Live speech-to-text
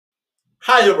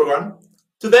Hi everyone.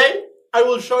 Today I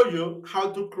will show you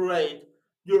how to create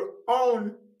your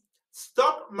own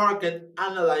stock market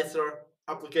analyzer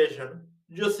application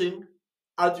using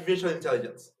artificial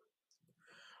intelligence.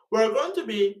 We're going to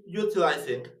be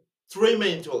utilizing three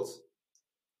main tools: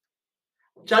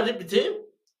 ChatGPT,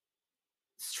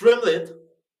 Streamlit,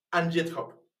 and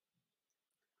GitHub.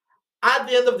 At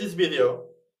the end of this video,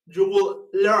 you will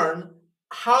learn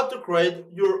how to create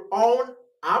your own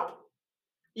app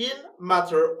in a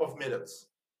matter of minutes.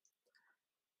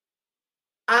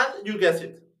 And you guessed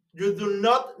it, you do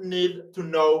not need to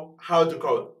know how to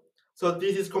code. So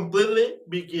this is completely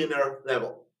beginner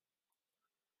level.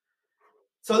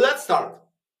 So let's start.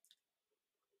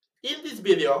 In this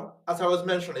video, as I was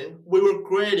mentioning, we were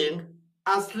creating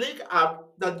a sleek app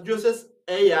that uses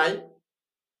AI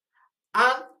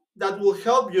and that will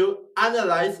help you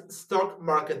analyze stock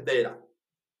market data.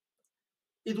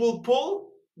 It will pull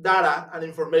data and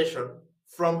information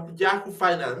from Yahoo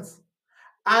Finance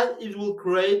and it will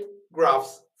create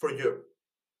graphs for you.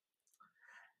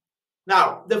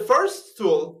 Now, the first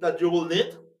tool that you will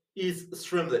need is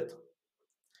Streamlit.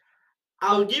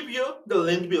 I'll give you the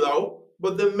link below,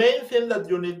 but the main thing that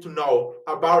you need to know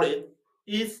about it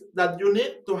is that you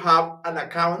need to have an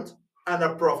account and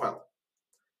a profile.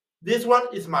 This one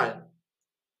is mine.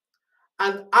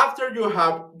 And after you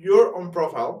have your own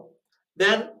profile,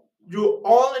 then you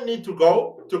only need to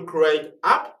go to create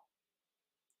app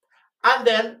and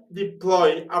then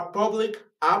deploy a public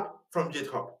app from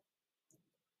GitHub.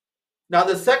 Now,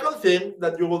 the second thing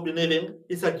that you will be needing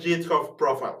is a GitHub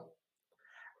profile.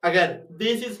 Again,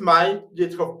 this is my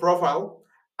GitHub profile,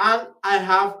 and I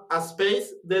have a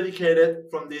space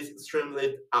dedicated from these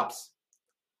Streamlit apps.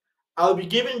 I'll be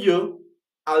giving you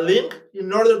a link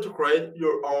in order to create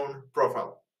your own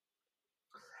profile.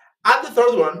 And the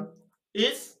third one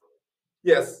is,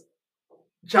 yes,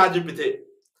 ChatGPT.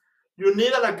 You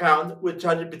need an account with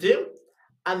ChatGPT,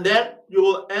 and then you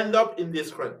will end up in this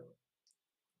screen.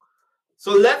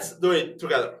 So let's do it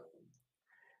together.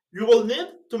 You will need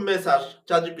to message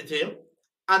ChatGPT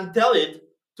and tell it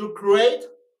to create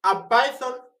a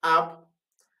Python app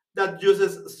that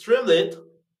uses Streamlit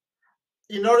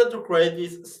in order to create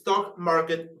this stock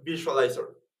market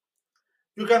visualizer.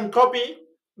 You can copy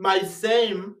my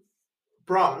same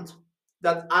prompt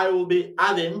that I will be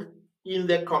adding in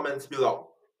the comments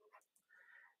below.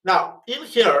 Now, in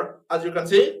here, as you can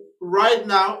see, right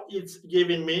now it's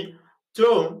giving me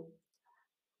two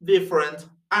different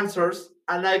answers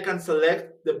and I can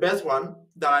select the best one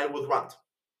that I would want.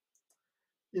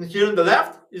 In here on the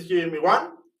left is giving me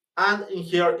one, and in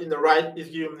here in the right is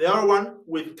giving me the other one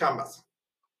with canvas.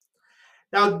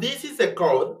 Now this is the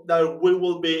code that we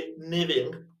will be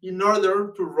needing in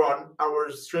order to run our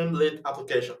Streamlit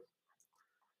application.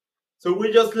 So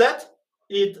we just let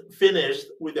it finish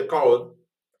with the code.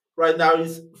 Right now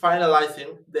it's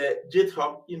finalizing the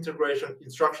GitHub integration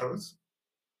instructions.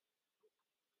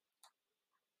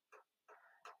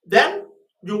 Then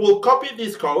you will copy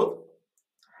this code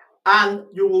and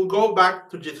you will go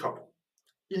back to GitHub.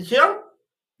 In here,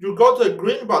 you go to the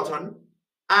green button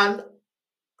and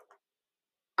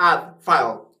add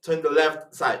file, so in the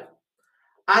left side.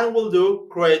 And we'll do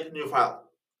create new file.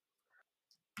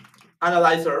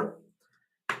 Analyzer.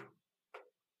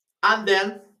 And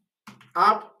then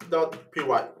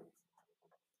app.py.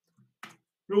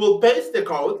 You will paste the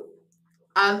code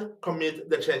and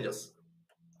commit the changes.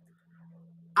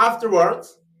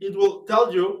 Afterwards, it will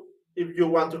tell you if you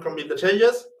want to commit the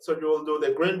changes. So you will do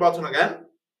the green button again.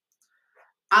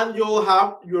 And you will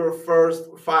have your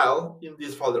first file in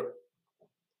this folder.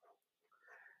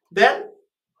 Then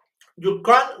you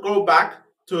can go back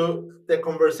to the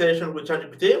conversation with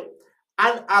ChatGPT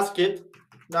and ask it,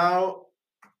 now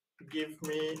give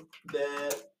me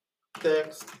the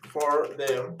text for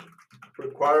the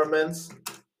requirements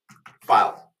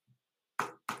file.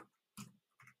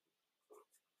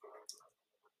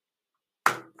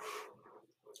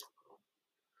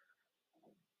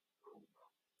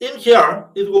 In here,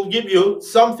 it will give you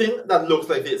something that looks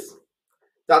like this.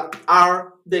 That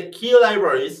are the key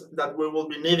libraries that we will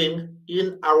be needing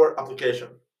in our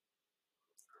application.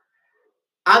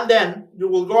 And then you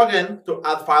will go again to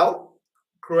add file,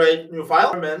 create new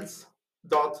file,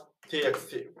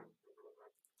 requirements.txt,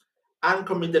 and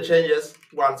commit the changes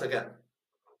once again.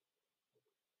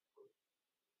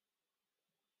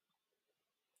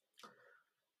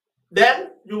 Then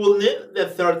you will need the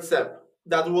third step,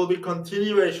 that will be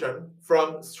continuation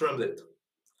from Streamlit.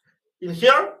 In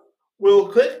here, we'll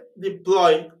click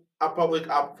deploy a public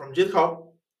app from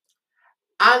GitHub,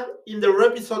 and in the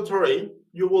repository,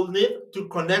 you will need to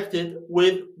connect it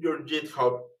with your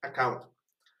GitHub account.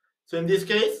 So in this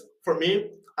case, for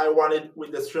me, I want it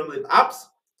with the Streamlit apps,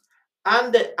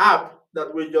 and the app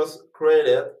that we just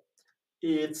created,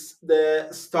 it's the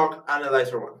stock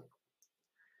analyzer one.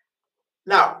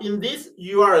 Now, in this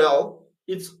URL,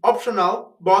 it's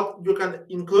optional, but you can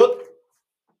include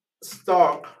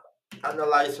stock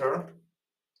analyzer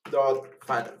dot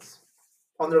finance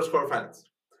underscore finance.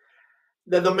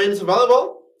 The domain is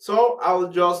available, so I'll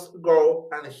just go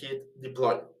and hit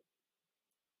deploy.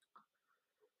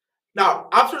 Now,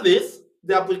 after this,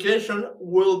 the application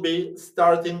will be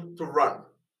starting to run.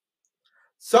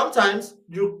 Sometimes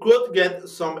you could get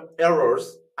some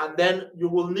errors, and then you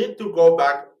will need to go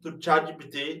back to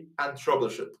ChatGPT and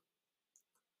troubleshoot.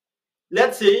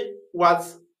 Let's see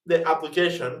what's the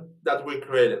application that we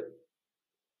created.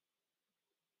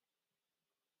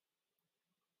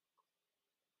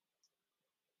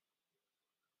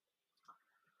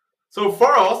 So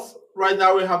for us, right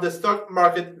now we have the stock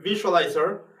market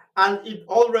visualizer, and it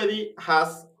already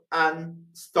has an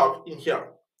stock in here.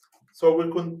 So we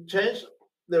can change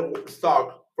the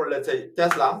stock for, let's say,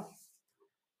 Tesla,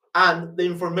 and the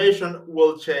information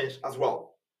will change as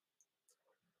well.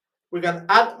 We can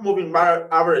add moving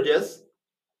averages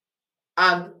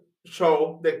and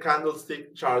show the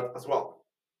candlestick chart as well.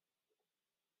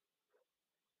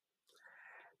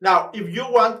 Now, if you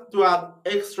want to add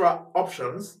extra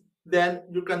options, then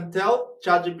you can tell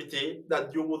ChatGPT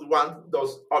that you would want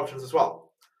those options as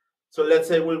well. So let's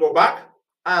say we go back,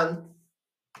 and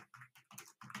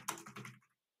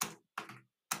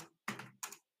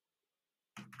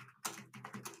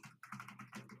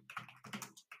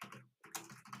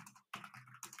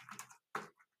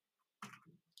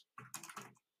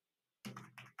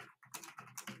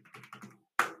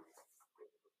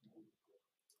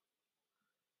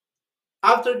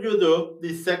after you do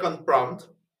the second prompt,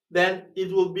 then it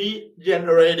will be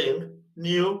generating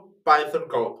new Python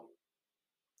code.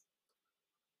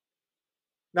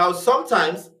 Now,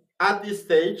 sometimes at this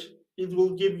stage, it will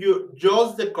give you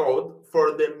just the code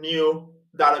for the new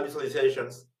data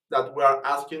visualizations that we are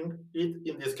asking it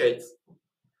in this case.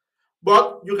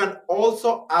 But you can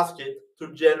also ask it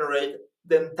to generate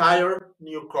the entire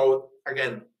new code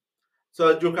again, so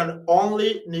that you can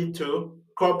only need to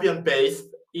copy and paste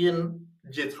in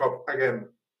GitHub again.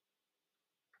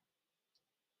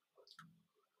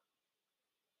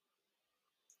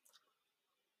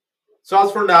 So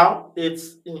as for now,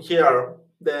 it's in here,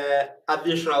 the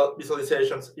additional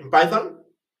visualizations in Python.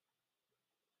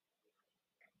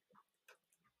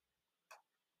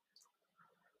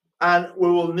 And we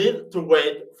will need to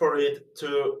wait for it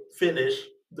to finish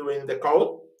doing the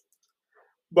code.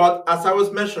 But as I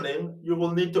was mentioning, you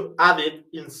will need to add it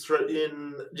in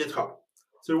GitHub.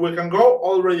 So we can go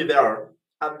already there,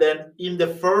 and then in the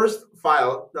first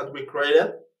file that we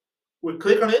created, we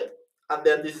click on it, and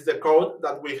then this is the code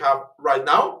that we have right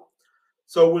now.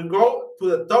 So we go to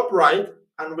the top right,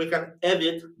 and we can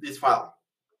edit this file.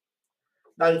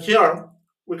 Now here,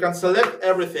 we can select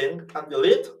everything and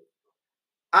delete,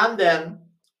 and then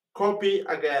copy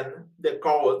again the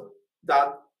code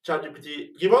that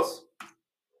ChatGPT gives us,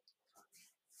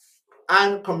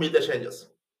 and commit the changes.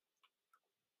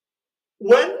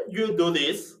 When you do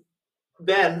this,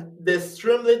 then the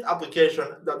Streamlit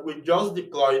application that we just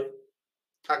deployed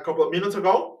a couple of minutes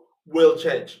ago will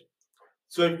change.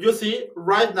 So if you see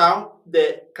right now,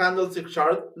 the candlestick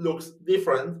chart looks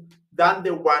different than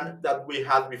the one that we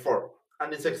had before,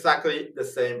 and it's exactly the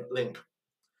same link.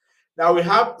 Now we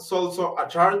have also a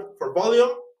chart for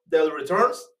volume, daily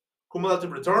returns,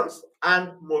 cumulative returns,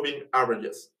 and moving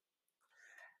averages.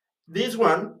 This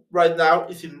one right now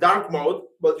is in dark mode,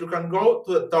 but you can go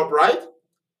to the top right,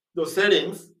 do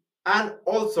settings, and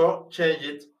also change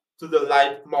it to the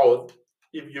light mode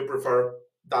if you prefer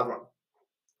that one.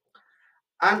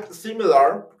 And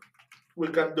similar, we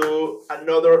can do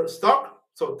another stock,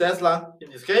 so Tesla in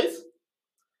this case,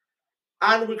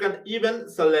 and we can even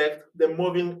select the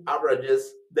moving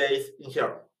averages days in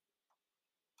here.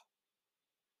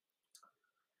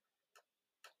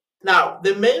 Now,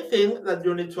 the main thing that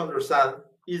you need to understand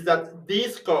is that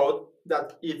this code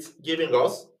that it's giving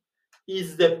us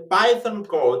is the Python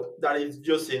code that is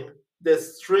using the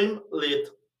Streamlit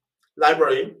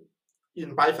library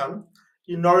in Python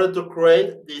in order to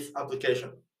create this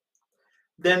application.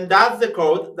 Then that's the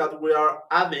code that we are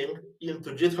adding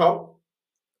into GitHub,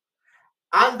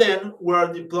 and then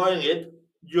we're deploying it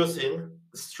using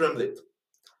Streamlit.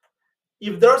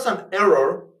 If there's an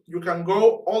error, you can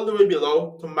go all the way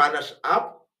below to Manage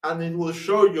App, and it will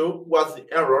show you what's the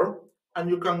error, and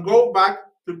you can go back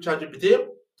to ChatGPT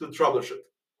to troubleshoot.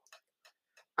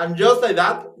 And just like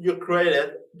that, you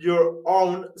created your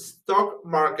own stock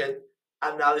market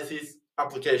analysis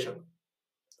application.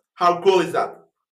 How cool is that?